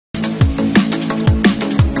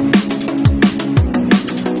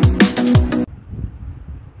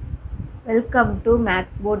Welcome to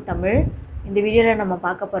maths board Tamil. இந்த வீடியோவில் நம்ம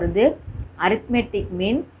பார்க்க போகிறது arithmetic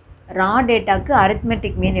mean. ரா டேட்டாக்கு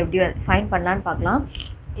arithmetic mean எப்படி ஃபைண்ட் பண்ணலான்னு பார்க்கலாம்.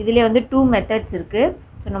 இதிலே வந்து 2 மெத்தட்ஸ் இருக்குது.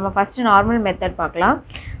 ஸோ நம்ம ஃபஸ்ட்டு நார்மல் மெத்தட் பார்க்கலாம்.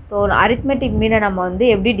 ஸோ arithmetic mean நம்ம வந்து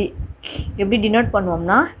எப்படி டினோட்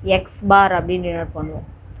பண்ணுவோம்னா எக்ஸ் பார் அப்படின்னு டினோட் பண்ணுவோம்.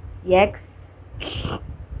 X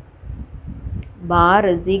bar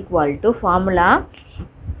is equal to formula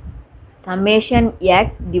summation x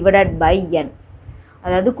divided by n.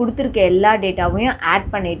 அதாவது கொடுத்துருக்க எல்லா டேட்டாவையும் ஆட்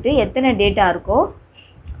பண்ணிவிட்டு எத்தனை டேட்டா இருக்கோ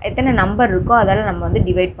எத்தனை நம்பர் இருக்கோ அதெல்லாம் நம்ம வந்து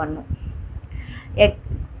டிவைட் பண்ணணும்.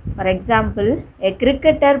 For example a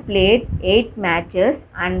cricketer played 8 matches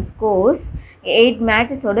and scores 8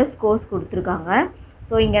 மேட்சஸோட scores கொடுத்துருக்காங்க.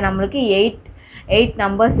 ஸோ இங்கே நம்மளுக்கு 8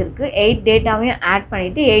 நம்பர்ஸ் இருக்குது. 8 டேட்டாவையும் ஆட்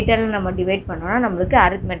பண்ணிவிட்டு 8 நம்ம டிவைட் பண்ணோன்னா நம்மளுக்கு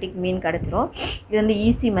arithmetic mean கிடச்சிரும். இது வந்து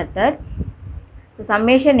ஈஸி மெத்தட். ஸோ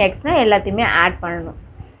சம்மேஷன் எக்ஸ்னால் எல்லாத்தையுமே ஆட் பண்ணணும்.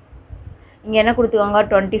 இங்கே என்ன கொடுத்துக்கோங்க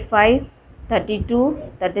 25, 32,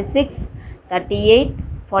 36, 38,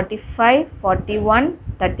 45, 41,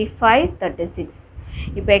 35, 36.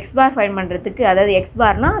 இப்போ எக்ஸ் பார் ஃபைண்ட் பண்ணுறதுக்கு அதாவது எக்ஸ்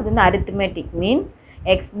பார்னால் அது வந்து arithmetic mean.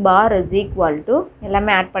 X bar is equal to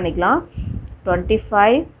எல்லாமே ஆட் பண்ணிக்கலாம்.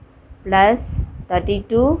 25 plus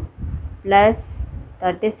 32 plus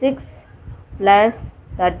 36 plus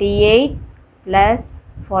 38 plus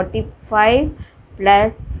 45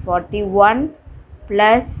 plus 41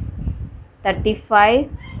 plus 35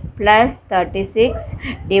 plus 36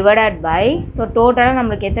 divided by, so டோட்டலாக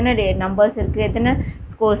நம்மளுக்கு எத்தனை நம்பர்ஸ் இருக்குது, எத்தனை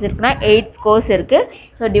ஸ்கோர்ஸ் இருக்குன்னா 8 ஸ்கோர்ஸ் இருக்குது.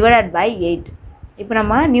 So divided by 8. இப்போ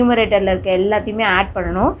நம்ம நியூமரேட்டரில் இருக்க எல்லாத்தையுமே ஆட்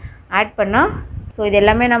பண்ணணும். ஆட் பண்ணால் ஸோ இது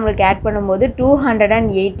எல்லாமே நம்மளுக்கு ஆட் பண்ணும்போது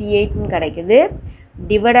 288 கிடைக்குது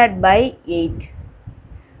டிவைடட் பை 8.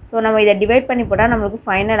 ஸோ நம்ம இதை டிவைட் பண்ணி போட்டால் நம்மளுக்கு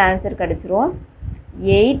ஃபைனல் ஆன்சர் கிடச்சிரும்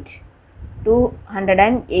 8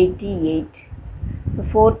 288. ஸோ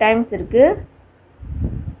 4 டைம்ஸ் இருக்குது,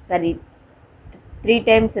 சாரி 3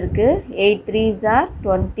 டைம்ஸ் இருக்குது. 8 3s are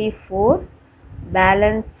 24,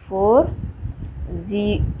 balance 4,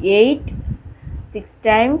 8 6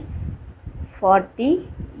 times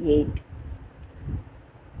 48.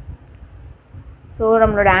 So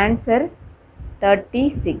நம்மளோட ஆன்சர்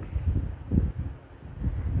 36.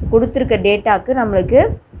 கொடுத்துருக்க டேட்டாவுக்கு நம்மளுக்கு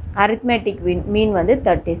arithmetic mean வந்து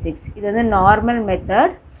 36. இது வந்து நார்மல்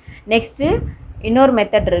மெத்தட். நெக்ஸ்ட்டு இன்னொரு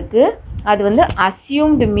மெத்தட் இருக்குது, அது வந்து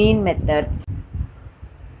assumed mean மெத்தட்.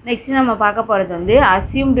 நெக்ஸ்ட்டு நம்ம பார்க்க போகிறது வந்து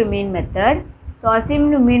assumed mean method. So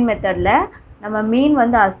assumed mean மெத்தடில் நம்ம மீன்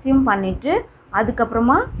வந்து அஸ்யூம் பண்ணிவிட்டு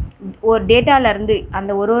அதுக்கப்புறமா ஒரு டேட்டாவிலேருந்து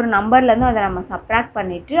அந்த ஒரு நம்பர்லேருந்து அதை நம்ம சப்ராக்ட்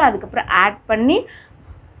பண்ணிவிட்டு அதுக்கப்புறம் ஆட் பண்ணி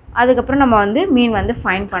அதுக்கப்புறம் நம்ம வந்து மீன் வந்து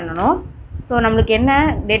ஃபைண்ட் பண்ணணும். ஸோ நம்மளுக்கு என்ன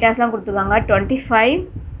டேட்டாஸ்லாம் கொடுத்துருக்காங்க 25,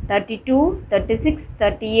 32, 36,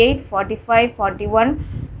 38, 45, 41,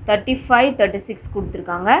 35, 36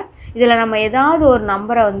 கொடுத்துருக்காங்க. இதில் நம்ம ஏதாவது ஒரு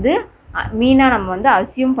நம்பரை வந்து மீனாக நம்ம வந்து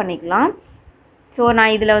அஸ்யூம் பண்ணிக்கலாம். ஸோ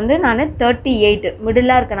நான் இதில் வந்து நான் 38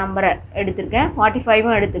 மிடிலாக இருக்க நம்பரை எடுத்திருக்கேன்.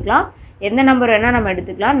 45 எடுத்துக்கலாம், எந்த நம்பர் வேணால் நம்ம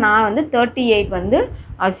எடுத்துக்கலாம். நான் வந்து 38 வந்து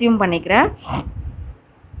அஸ்யூம் பண்ணிக்கிறேன்.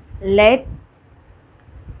 Let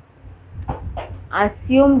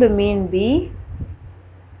assumed mean be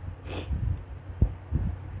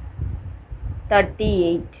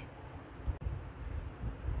 38.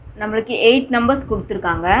 நம்மளுக்கு 8 நம்பர்ஸ்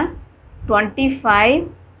கொடுத்துருக்காங்க. 25,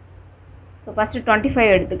 ஸோ ஃபஸ்ட்டு 25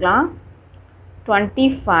 எடுத்துக்கலாம்.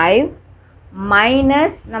 25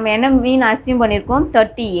 மைனஸ் நம்ம என்ன மீன் அஸ்யூம் பண்ணியிருக்கோம்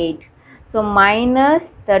 38. So minus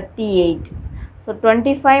 38. ஸோ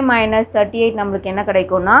 25 மைனஸ் 38 நம்மளுக்கு என்ன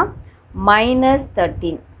கிடைக்கும்னா மைனஸ்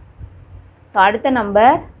 13. ஸோ அடுத்த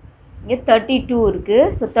நம்பர் இங்கே 32 இருக்குது.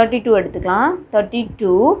 ஸோ 32 எடுத்துக்கலாம்.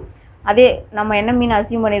 32 அதே நம்ம என்ன மீன்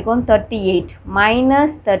அஸ்யூம் பண்ணியிருக்கோம் 38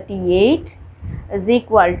 minus 38 is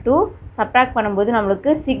equal to subtract பண்ணும்போது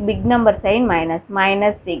நம்மளுக்கு big number sign minus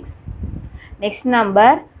 6. Next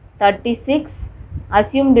number 36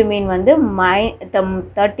 அஸ்யூம்டு மீன் வந்து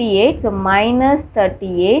 38. ஸோ மைனஸ்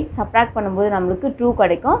 38 சப்ராக்ட் பண்ணும்போது நம்மளுக்கு 2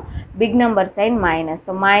 கிடைக்கும், big number sign minus,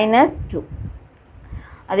 so minus 2.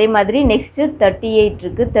 அதே மாதிரி நெக்ஸ்ட்டு 38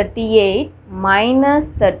 இருக்குது. 38 minus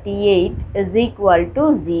 38 is equal to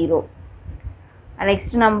 0.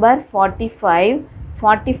 Next number 45.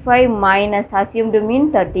 45 minus அஸ்யூம்டு mean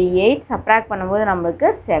 38 subtract பண்ணும்போது நம்மளுக்கு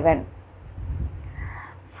 7.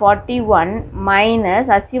 41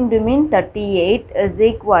 minus அஸ்யூம்டு mean 38 is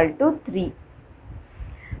equal to 3.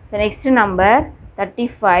 So next number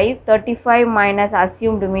 35. 35 minus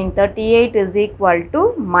அஸ்யூம்டு mean 38 is equal to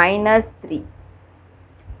minus 3.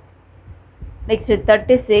 Next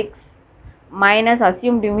 36 minus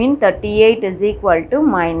assumed mean 38 is equal to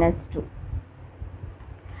minus 2.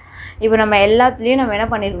 இப்போ நம்ம எல்லாத்துலேயும் நம்ம என்ன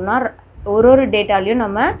பண்ணியிருக்கோம்னா ஒரு டேட்டாலையும்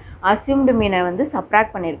நம்ம assumed மீனை வந்து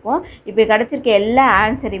சப்ராக்ட் பண்ணியிருக்கோம். இப்போ கிடச்சிருக்க எல்லா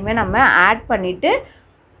ஆன்சரையுமே நம்ம ஆட் பண்ணிவிட்டு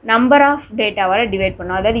நம்பர் ஆஃப் டேட்டாவால் டிவைட்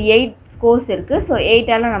பண்ணோம். அதாவது 8 ஸ்கோர்ஸ் இருக்குது. ஸோ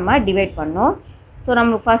 8ஆல் நம்ம டிவைட் பண்ணோம். ஸோ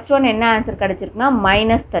நம்மளுக்கு ஃபஸ்ட் ஒன் என்ன ஆன்சர் கிடச்சிருக்குன்னா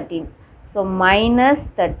 -13. ஸோ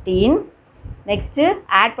 -13 நெக்ஸ்ட்டு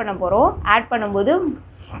ஆட் பண்ண போகிறோம். ஆட் பண்ணும்போது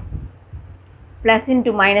ப்ளஸ்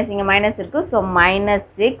இன்ட்டு மைனஸ், இங்கே மைனஸ் இருக்குது. ஸோ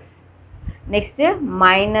 -6 நெக்ஸ்ட்டு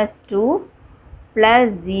 -2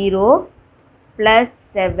 +0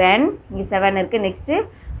 +7, இங்கே 7 இருக்குது. நெக்ஸ்ட்டு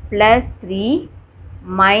 +3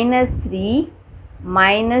 -3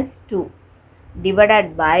 -2 டிவைடட்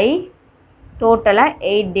பை டோட்டலாக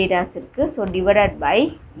 8 டேட்டாஸ் இருக்குது. So divided by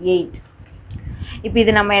 8. இப்போ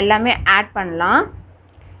இது நம்ம எல்லாமே ஆட் பண்ணலாம்.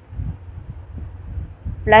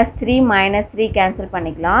 +3 -3 கேன்சல்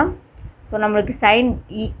பண்ணிக்கலாம். ஸோ நம்மளுக்கு சைன்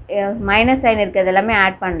மைனஸ் சைன் இருக்கிறது எல்லாமே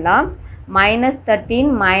ஆட் பண்ணலாம். -13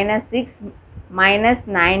 -6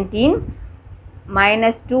 -19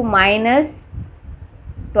 -2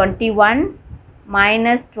 -21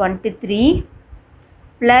 -23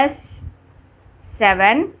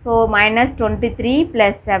 +7. ஸோ -23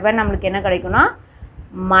 +7 நம்மளுக்கு என்ன கிடைக்கும்னா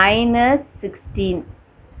 -16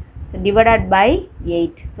 டிவைடட் பை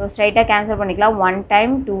 8. ஸோ ஸ்ட்ரைட்டாக கேன்சல் பண்ணிக்கலாம். 1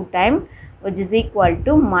 time 2 time which is equal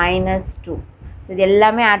to -2. So இது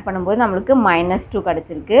எல்லாமே ஆட் பண்ணும்போது நம்மளுக்கு -2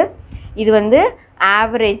 கிடச்சிருக்கு. இது வந்து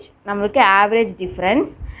ஆவரேஜ், நம்மளுக்கு ஆவரேஜ்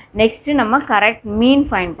டிஃப்ரென்ஸ். நெக்ஸ்ட்டு நம்ம கரெக்ட் மீன்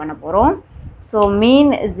ஃபைண்ட் பண்ண போகிறோம். So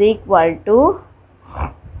mean is equal to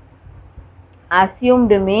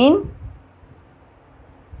assumed mean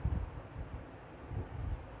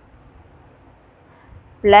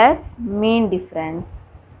plus mean difference.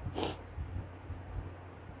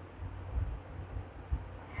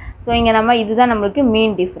 So இங்கே நம்ம இதுதான் நம்மளுக்கு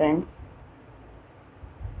மீன் டிஃப்ரென்ஸ்.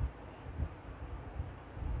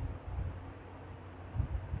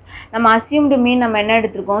 நம்ம அசியூம்டு மீன் நம்ம என்ன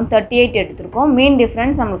எடுத்திருக்கோம், 38 எடுத்திருக்கோம். மீன்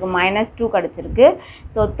டிஃப்ரென்ஸ் நம்மளுக்கு -2 கிடச்சிருக்கு.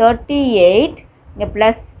 ஸோ 38 இங்கே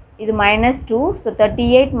ப்ளஸ் இது -2. So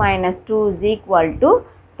 38 - 2 is equal to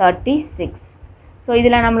 36. So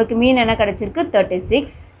இதில் நம்மளுக்கு மீன் என்ன கிடச்சிருக்கு,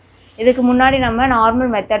 36. இதுக்கு முன்னாடி நம்ம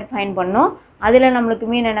நார்மல் மெத்தட் ஃபைண்ட் பண்ணோம். அதில் நம்மளுக்கு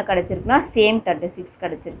மீன் என்ன கிடச்சிருக்குன்னா சேம் 36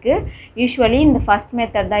 கிடச்சிருக்கு. யூஸ்வலி இந்த ஃபஸ்ட்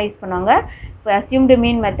மெத்தட் தான் யூஸ் பண்ணுவாங்க. இப்போ அசியூம்டு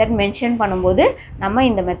மீன் மெத்தட் மென்ஷன் பண்ணும்போது நம்ம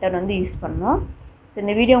இந்த மெத்தட் வந்து யூஸ் பண்ணோம். ஸோ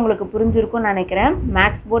இந்த வீடியோ உங்களுக்கு புரிஞ்சிருக்கும்னு நினைக்கிறேன்.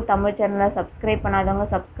 மேக்ஸ் போர்ட் தமிழ் சேனலை சப்ஸ்கிரைப் பண்ணாதவங்க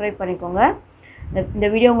சப்ஸ்கிரைப் பண்ணிக்கோங்க. இந்த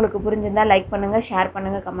வீடியோ உங்களுக்கு புரிஞ்சிருந்தால் லைக் பண்ணுங்கள், ஷேர்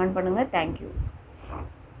பண்ணுங்கள், கமெண்ட் பண்ணுங்கள். தேங்க்யூ.